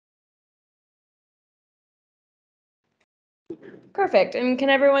Perfect. And can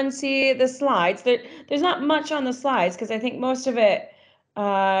everyone see the slides? There's not much on the slides because I think most of it,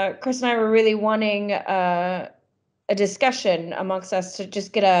 Chris and I were really wanting a discussion amongst us to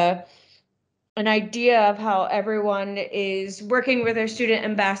just get an idea of how everyone is working with their student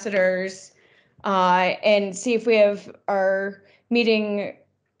ambassadors, and see if we are meeting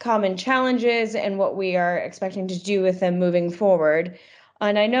common challenges and what we are expecting to do with them moving forward.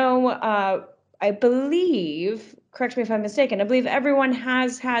 And I know, I believe, correct me if I'm mistaken, I believe everyone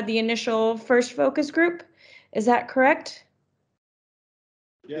has had the initial first focus group. Is that correct?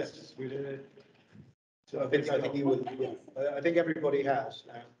 Yes, we did. So I think everybody has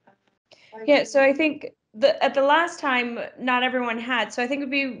now. Yeah, so I think at the last time, not everyone had. So I think it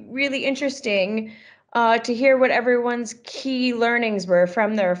would be really interesting to hear what everyone's key learnings were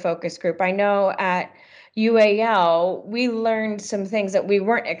from their focus group. I know at UAL, we learned some things that we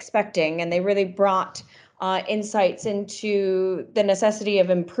weren't expecting, and they really brought insights into the necessity of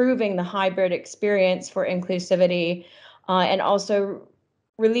improving the hybrid experience for inclusivity, and also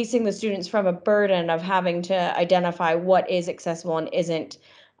releasing the students from a burden of having to identify what is accessible and isn't,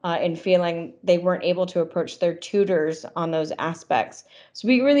 and feeling they weren't able to approach their tutors on those aspects. So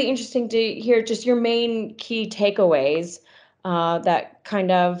it'd be really interesting to hear just your main key takeaways that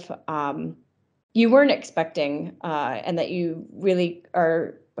kind of you weren't expecting, and that you really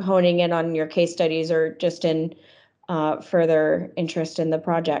are honing in on your case studies or just in further interest in the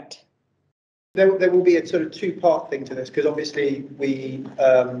project. There will be a sort of two-part thing to this, because obviously we're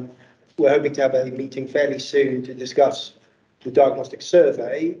hoping to have a meeting fairly soon to discuss the diagnostic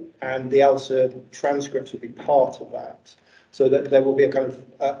survey, and the ALSA transcripts will be part of that. So that there will be a kind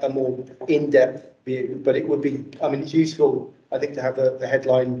of a more in-depth view, but it would be, I mean, it's useful, I think, to have the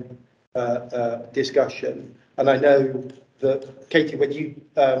headline discussion. And I know that, Katie, when you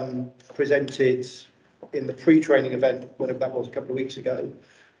presented in the pre-training event, whatever that was, a couple of weeks ago,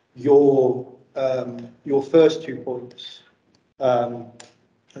 your first 2 points, I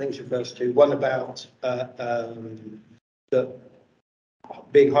think it's your first two, one about that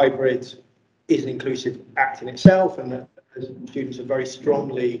being hybrid is an inclusive act in itself, and that students are very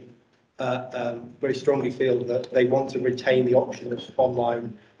strongly feel that they want to retain the option of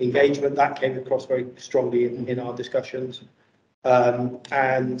online engagement. That came across very strongly in our discussions. And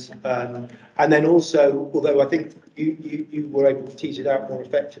then also, although I think you were able to tease it out more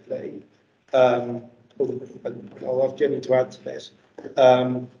effectively, I'll ask Jenny to add to this,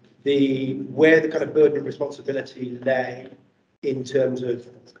 where the kind of burden of responsibility lay in terms of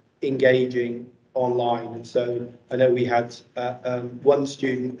engaging online. And so I know we had one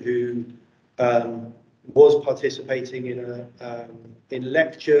student who was participating in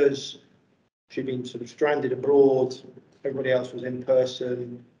lectures. She'd been sort of stranded abroad. Everybody else was in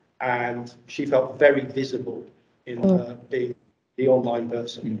person, and she felt very visible in being the online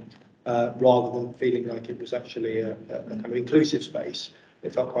person, rather than feeling like it was actually a kind of inclusive space.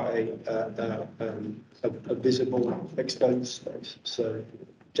 It felt quite a visible, exposed space. So,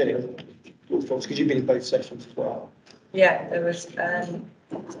 Jenny, your thoughts, because you've been in both sessions as well. Yeah, there was a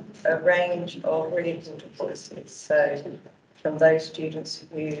range of really important voices. So, from those students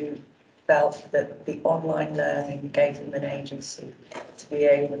who felt that the online learning gave them an agency to be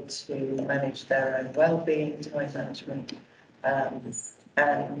able to manage their own well-being, time management,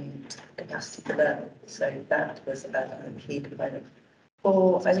 and capacity to learn. So that was a key component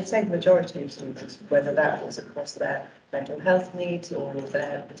for, I would say, the majority of students, whether that was across their mental health needs or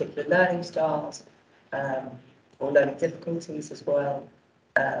their particular learning styles, or learning difficulties as well.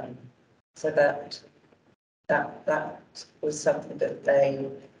 So that was something that they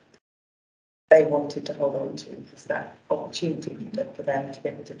wanted to hold on to, because that opportunity for them to be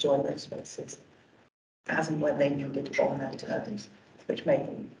able to join those spaces as and when they needed on their terms, which made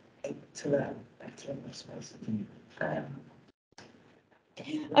them able to learn better in those spaces.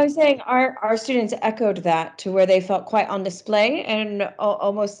 I was saying our students echoed that, to where they felt quite on display and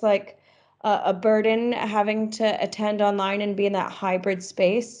almost like a burden having to attend online and be in that hybrid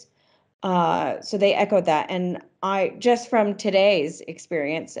space. So they echoed that. And I, just from today's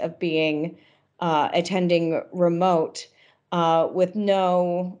experience of being attending remote with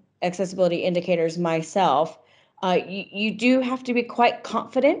no accessibility indicators myself, you do have to be quite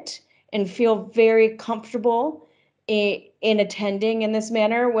confident and feel very comfortable in attending in this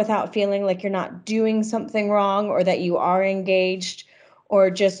manner without feeling like you're not doing something wrong, or that you are engaged, or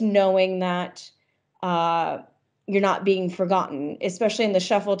just knowing that you're not being forgotten, especially in the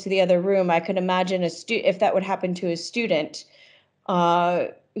shuffle to the other room. I could imagine if that would happen to a student,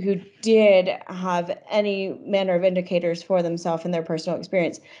 who did have any manner of indicators for themselves in their personal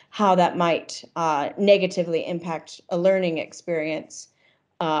experience, how that might negatively impact a learning experience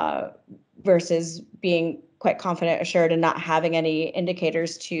versus being quite confident, assured, and not having any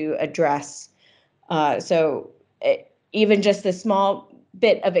indicators to address. Even just the small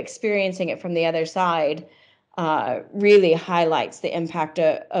bit of experiencing it from the other side really highlights the impact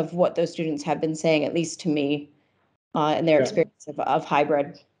of what those students have been saying, at least to me, in their experience of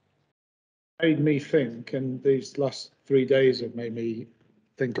hybrid. Made me think, and these last 3 days have made me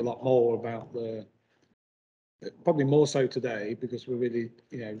think a lot more about probably more so today, because we're really,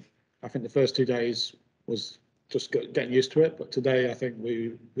 I think the first 2 days was just getting used to it, but today I think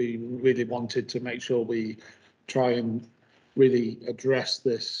we really wanted to make sure we try and really address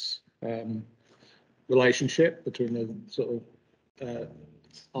this relationship between the sort of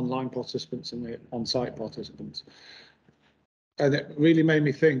online participants and the on-site participants. And it really made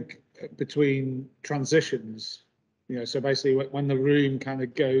me think between transitions, so basically when the room kind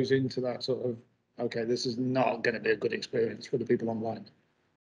of goes into that sort of, okay, this is not going to be a good experience for the people online.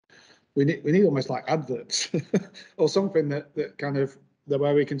 We need almost like adverts or something that kind of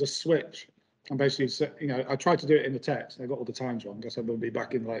where we can just switch and basically, I tried to do it in the text and I got all the times wrong. I said we'll be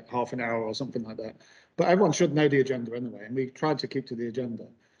back in like half an hour or something like that. But everyone should know the agenda anyway, and we tried to keep to the agenda.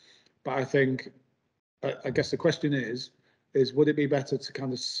 But I think, I guess the question is would it be better to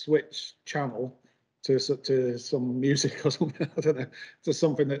kind of switch channel to some music or something, I don't know, to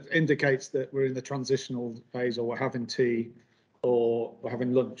something that indicates that we're in the transitional phase, or we're having tea, or we're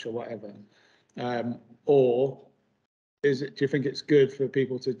having lunch, or whatever, or do you think it's good for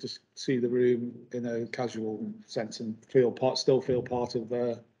people to just see the room in a casual sense and still feel part of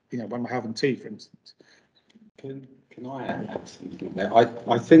when we're having tea, for instance? Can I add something there?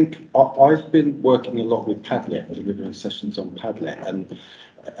 I think I've been working a lot with Padlet, delivering sessions on Padlet, and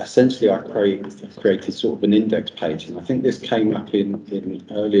essentially I created sort of an index page, and I think this came up in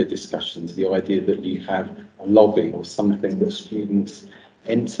earlier discussions, the idea that you have a lobby or something that students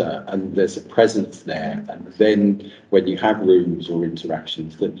enter and there's a presence there, and then when you have rooms or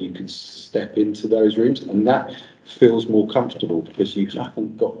interactions that you can step into those rooms, and that feels more comfortable because you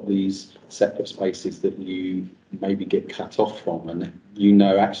haven't got these separate spaces that you maybe get cut off from, and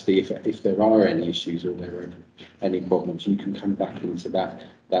actually if there are any issues or there are any problems, you can come back into that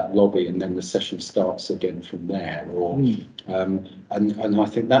lobby and then the session starts again from there, or and I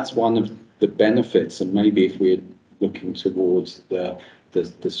think that's one of the benefits, and maybe if we're looking towards the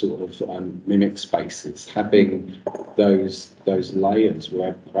sort of mimic spaces, having those layers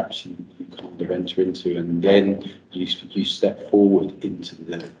where perhaps you kind of enter into, and then you step forward into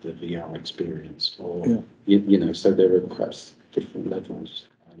the VR experience, or so there are perhaps different levels.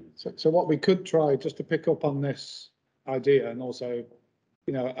 So what we could try, just to pick up on this idea, and also,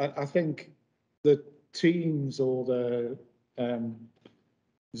 I think the Teams or the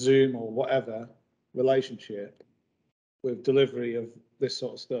Zoom or whatever relationship with delivery of this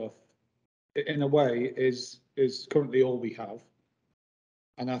sort of stuff, in a way, is currently all we have.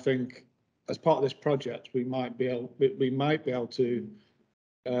 And I think as part of this project, we might be able to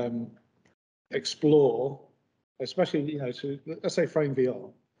explore, especially so let's say Frame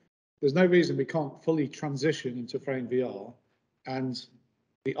VR. There's no reason we can't fully transition into Frame VR, and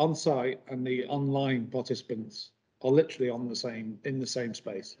the on-site and the online participants are literally in the same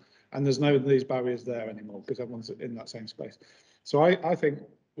space, and there's no these barriers there anymore because everyone's in that same space. So I think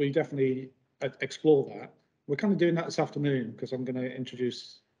we definitely explore that. We're kind of doing that this afternoon because I'm going to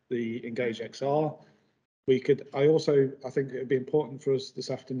introduce the Engage XR. I think it would be important for us this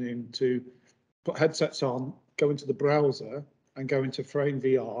afternoon to put headsets on, go into the browser and go into Frame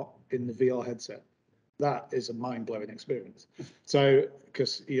VR in the VR headset. That is a mind-blowing experience. So,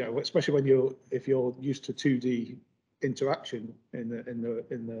 because especially if you're used to 2D interaction in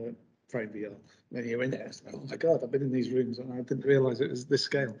the Frame VR, then you're in there. It's like, oh my God, I've been in these rooms and I didn't realise it was this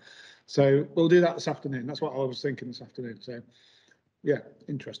scale. So we'll do that this afternoon. That's what I was thinking this afternoon. So yeah,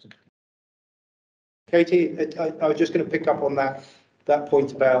 interesting. Katie, I was just going to pick up on that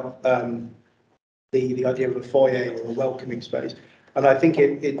point about the idea of a foyer or a welcoming space, and I think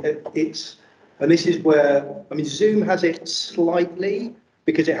it's, and this is where, I mean, Zoom has it slightly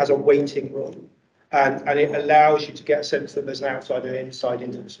because it has a waiting room, and it allows you to get a sense that there's an outside and inside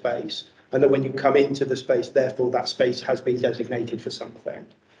into the space, and that when you come into the space, therefore that space has been designated for something.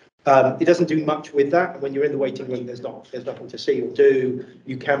 It doesn't do much with that. When you're in the waiting room, there's nothing to see or do.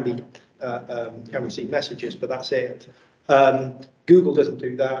 You can receive messages, but that's it. Google doesn't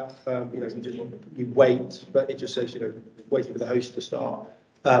do that. You wait, but it just says waiting for the host to start.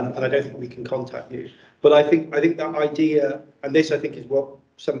 And I don't think we can contact you. But I think that idea, and this I think is what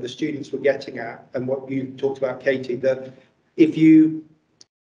some of the students were getting at, and what you talked about, Katie, that if you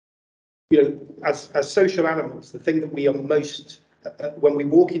know, as social animals, the thing that we are most, when we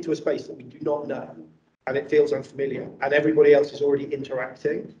walk into a space that we do not know, and it feels unfamiliar, and everybody else is already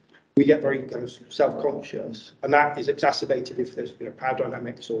interacting, we get very kind of self-conscious, and that is exacerbated if there's, you know, power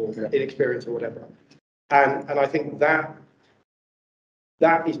dynamics or inexperience or whatever. And I think that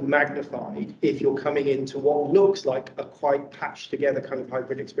is magnified if you're coming into what looks like a quite patched together kind of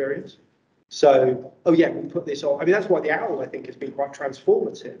hybrid experience. So, oh yeah, we put this on. I mean, that's why the OWL, I think, has been quite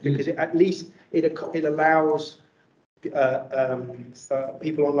transformative, because it, at least it allows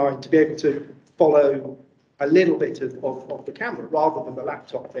people online to be able to follow a little bit of the camera, rather than the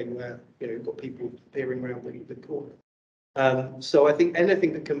laptop thing where, you know, you've got people peering around the corner. So I think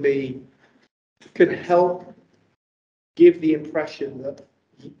anything that can help give the impression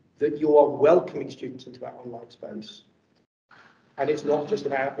that you are welcoming students into that online space, and it's not just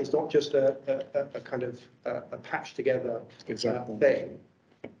a kind of a patched together thing,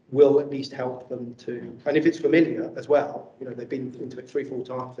 will at least help them to, and if it's familiar as well, you know, they've been into it 3-4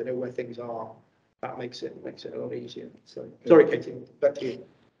 times, they know where things are, that makes it a lot easier. So sorry, Katie, back to you.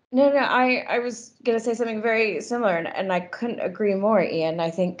 No, I was going to say something very similar, and I couldn't agree more, Ian. I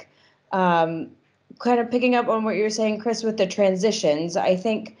think kind of picking up on what you were saying, Chris, with the transitions, I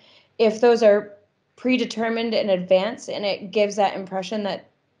think if those are predetermined in advance, and it gives that impression that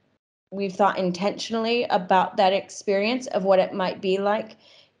we've thought intentionally about that experience of what it might be like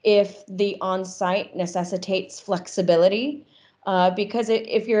if the on-site necessitates flexibility. Because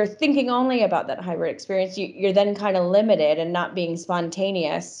if you're thinking only about that hybrid experience, you're then kind of limited and not being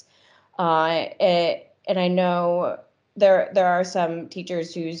spontaneous. And I know there are some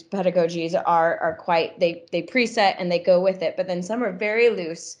teachers whose pedagogies are quite, they preset and they go with it, but then some are very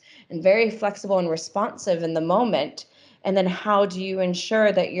loose and very flexible and responsive in the moment. And then how do you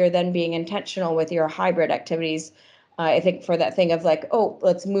ensure that you're then being intentional with your hybrid activities? I think for that thing of like, oh,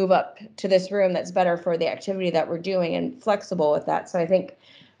 let's move up to this room that's better for the activity that we're doing, and flexible with that. So I think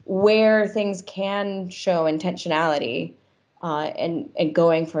where things can show intentionality and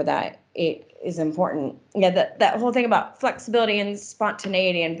going for that, it is important. Yeah, that whole thing about flexibility and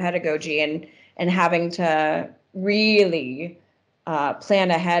spontaneity and pedagogy and having to really plan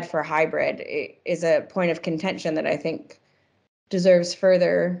ahead for hybrid is a point of contention that I think deserves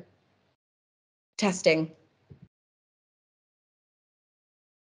further testing.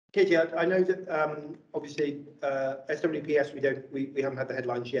 Katie, I know that obviously SWPS we haven't had the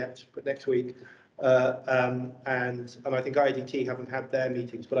headlines yet, but next week, and I think IDT haven't had their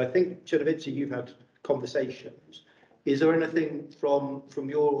meetings, but I think Czernowice, you've had conversations. Is there anything from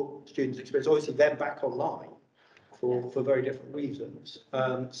your students' experience? Obviously, they're back online for very different reasons.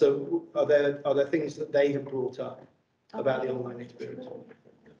 So are there things that they have brought up about the online experience?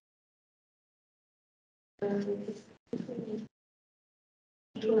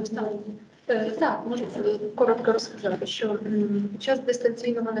 Так, можу коротко розказати, що під час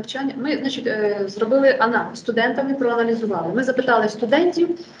дистанційного навчання ми, значить, зробили аналіз, студентами проаналізували. Ми запитали студентів,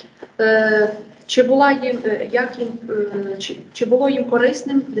 чи була їм, чи було їм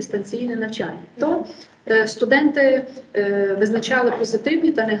корисним дистанційне навчання. То студенти визначали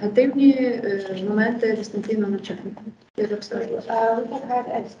позитивні та негативні моменти дистанційного навчання. We have had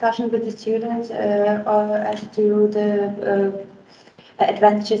a discussion with the students as to the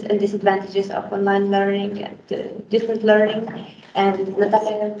advantages and disadvantages of online learning and different learning. And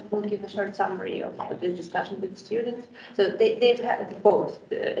Natalia will give a short summary of the discussion with the students. So they've had both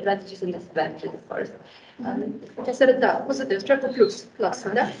the advantages and disadvantages, of course. Це серед позитив, спочатку плюс,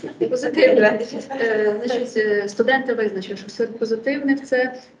 класно, да? Позитивне. Значить, студенти визначили, що серед позитивних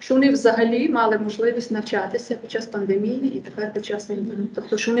це, що вони взагалі мали можливість навчатися під час пандемії і тепер під час війни.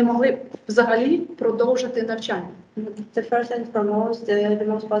 Тобто, що вони могли взагалі продовжити навчання. The first and foremost, the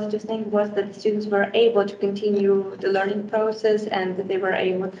most positive thing was that the students were able to continue the learning process and that they were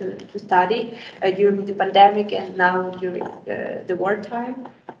able to study during the pandemic and now during the wartime.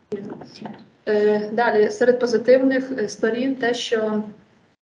 Далі, серед позитивних сторін те, що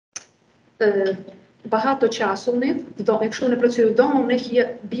багато часу в них, якщо вони працюють вдома, у них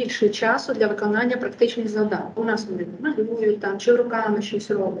є більше часу для виконання практичних завдань. У нас вони малюють там, чи руками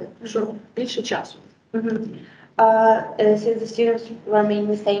щось роблять, що більше часу. Since the students were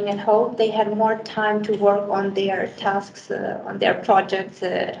mainly staying at home, they had more time to work on their tasks, on their projects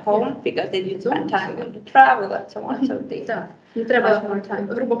at home, because they didn't spend time to travel and so on. So they не треба,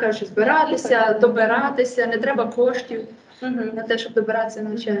 грубо кажучи, збиратися, добиратися, не треба коштів на те, щоб добиратися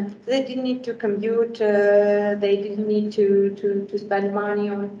навчання. They didn't need to commute, they didn't need to spend money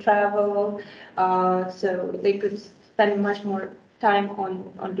on travel, so they could spend much more time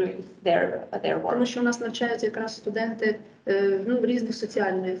on doing their work. Тому що у нас навчаються якраз студенти ну, різних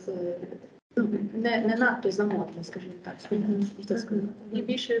соціальних, ну, не надто замотно, скажімо так, і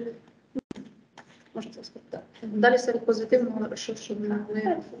більше, ну, можна це сказати. Далі серед позитивного, що ми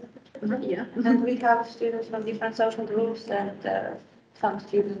є. And we have students from different social groups, and some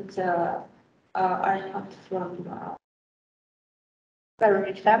students are not from very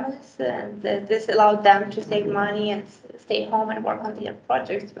rich families, and this allowed them to save money and stay home and work on their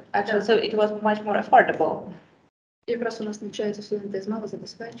projects. Actually, so it was much more affordable. Якраз у нас навчаються студенти з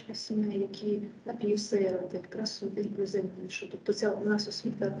малозабезпечених сімей, які напівсироти, якраз один плюс, що тобто ця у нас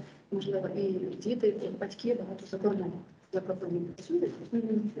освіта, можливо, і діти, і батьки багато за кордоном працюють.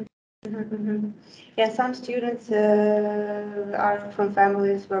 Yeah, some students are from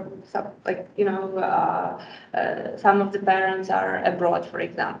families where, some, like, you know, some of the parents are abroad, for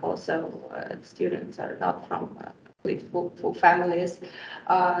example, so students are not from full families.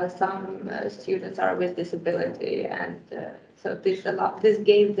 Some students are with disability, and so this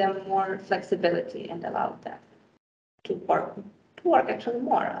gave them more flexibility and allowed them to work actually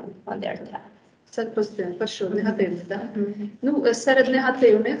more on their tasks. Це позитивно. Перше, негативне, так? Ну, серед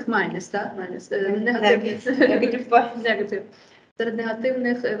негативних, майнус, так? Негатив. Серед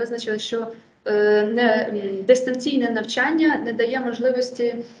негативних визначили, що дистанційне навчання не дає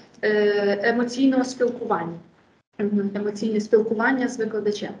можливості емоційного спілкування. Емоційне спілкування з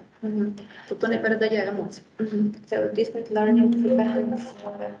викладачем. Тобто не передає емоцій. So distance learning prevents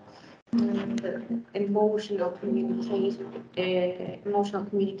emotional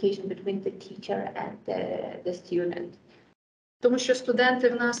communication between the teacher and the student. Тому що студенти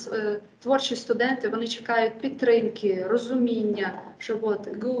в нас, творчі студенти, вони чекають підтримки, розуміння, що от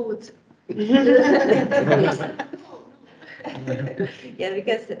good. Yeah,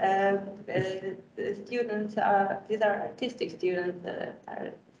 because the students these are artistic students that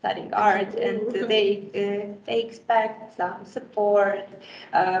are studying art, and they expect some support,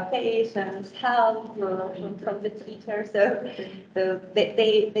 patience, help from the teacher. So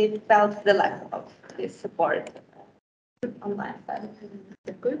they felt the lack of this support online.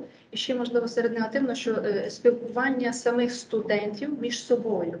 Дякую. І ще, можливо, серед негативного, що спілкування самих студентів між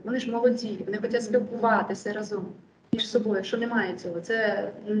собою. Вони ж молоді, вони хочуть спілкуватися разом між собою, що немає цього. Це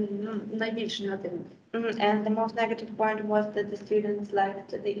найбільш негативне. And the most negative point was that the students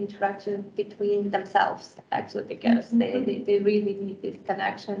lacked the interaction between themselves, actually, because they really need this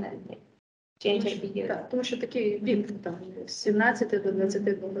connection and they change ideas. Так, тому що такий вік, там, з 17 до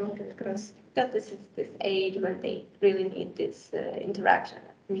 22 років якраз. Because this is this age when they really need this interaction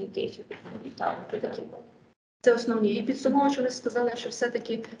and communication with the people. Це основні. І підсумовуючи, вони сказали, що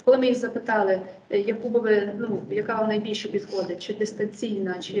все-таки, коли ми їх запитали, яку би ви, ну, яка найбільше підходить, чи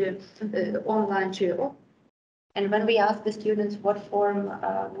дистанційна, чи онлайн, чи And when we asked the students what form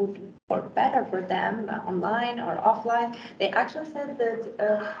would work better for them, online or offline, they actually said that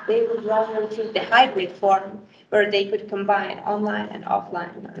they would rather choose the hybrid form where they could combine online and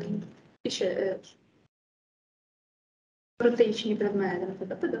offline learning. І ще практичні предмети,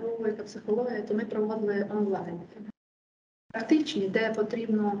 наприклад, педагогіка, психологія, то ми проводили онлайн. Практичні, де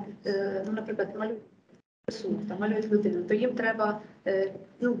потрібно, ну, наприклад, малюють рисунок, там, малюють людину, то їм треба,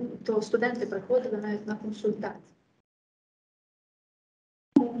 ну, то студенти приходили навіть на консультацію.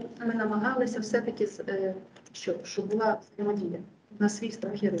 Ми намагалися все-таки, щоб була взаємодія на свій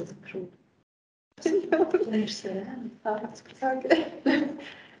страх і ризик.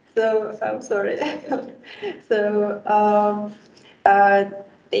 So I'm sorry. So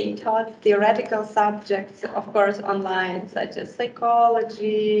they taught theoretical subjects, of course, online, such as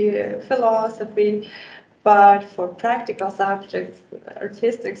psychology, philosophy. But for practical subjects,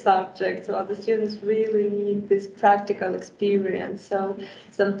 artistic subjects, well, the students really need this practical experience. So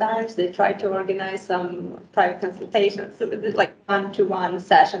sometimes they try to organize some private consultations, like one-to-one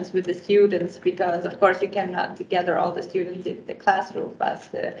sessions with the students, because of course you cannot gather all the students in the classroom, but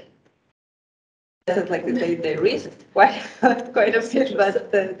like they risked quite a bit, but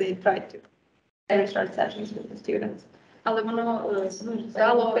they tried to start sessions with the students. Але воно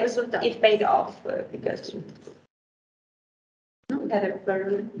дало результат. It paid off because we had a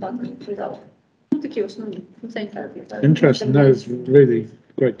very positive result. Ну, такі основні. Interesting. No, it's really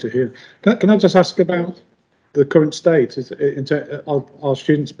great to hear. Can I just ask about the current state? Are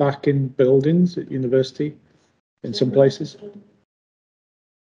students back in buildings at university in some places?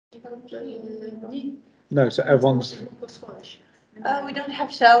 No, so everyone's. We don't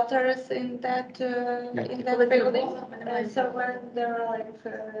have shelters in that building. So when there are like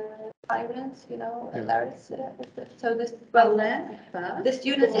sirens, you know, alerts. So this, well, the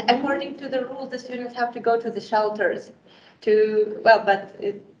students, according to the rules, the students have to go to the shelters.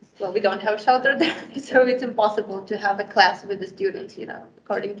 well, we don't have shelter there, so it's impossible to have a class with the students, you know,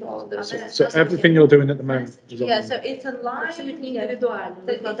 according to all the. So everything you're doing at the moment is Yeah, online. so it's online. Абсолютно Yeah. індивідуально. So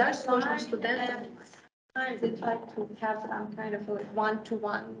Викладач з it's кожним online, студентом. and we try to have some kind of a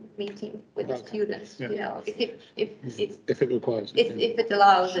one-to-one meeting with the Okay. students, Yeah. you know, If it requires it. if it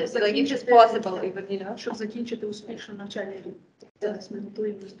allows it, like if it's possible even, you know. Щоб закінчити успішно навчальний рік. Зараз ми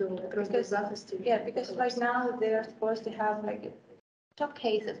готуємось до якраз до захисту. Yeah, because like now they're supposed to have like a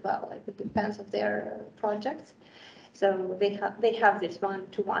showcase as well, like it depends of their projects. So they have this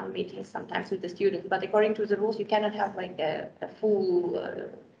one-to-one meeting sometimes with the students, but according to the rules, you cannot have like a full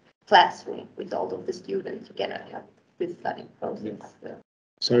classroom with all of the students. You cannot have this study process.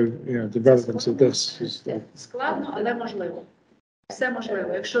 So, you know, the relevance of this is Складно, але можливо. Все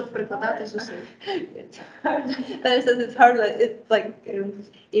можливо, якщо прикладати зусиль. It's hard, it's like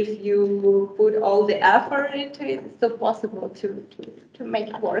if you put all the effort into it, it's still possible to make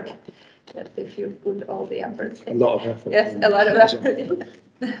it work. But if you put all the effort. a lot of effort. Yes, a lot of effort.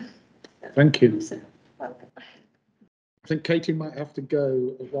 Thank you. Welcome. I think Katie might have to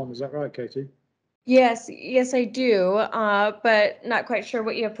go at 1. Is that right, Katie? Yes, I do, but not quite sure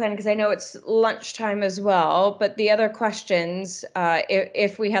what you have planned because I know it's lunchtime as well. But the other questions,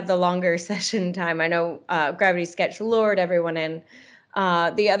 if we have the longer session time, I know Gravity Sketch lured everyone in.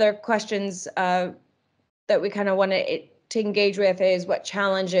 The other questions that we kind of want to engage with is what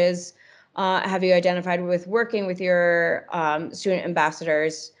challenges have you identified with working with your student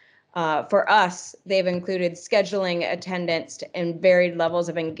ambassadors? For us, they've included scheduling, attendance, and varied levels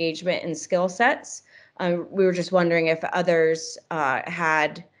of engagement and skill sets. We were just wondering if others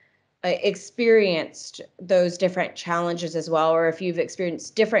had experienced those different challenges as well, or if you've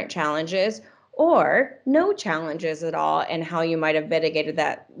experienced different challenges or no challenges at all, and how you might have mitigated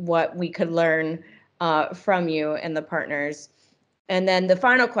that, what we could learn from you and the partners. And then the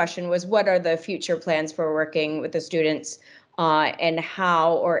final question was, what are the future plans for working with the students and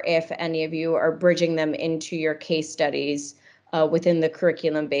how or if any of you are bridging them into your case studies within the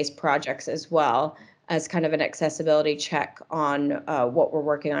curriculum-based projects as well as kind of an accessibility check on what we're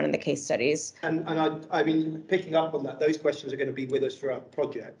working on in the case studies. And I mean, picking up on that, those questions are going to be with us throughout the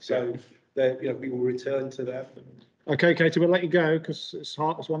project. So, you know, we will return to that. Okay, Katie, we'll let you go because it's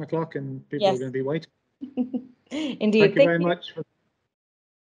hot. It's 1 o'clock and people Yes. are going to be waiting. Indeed. Thank you very much for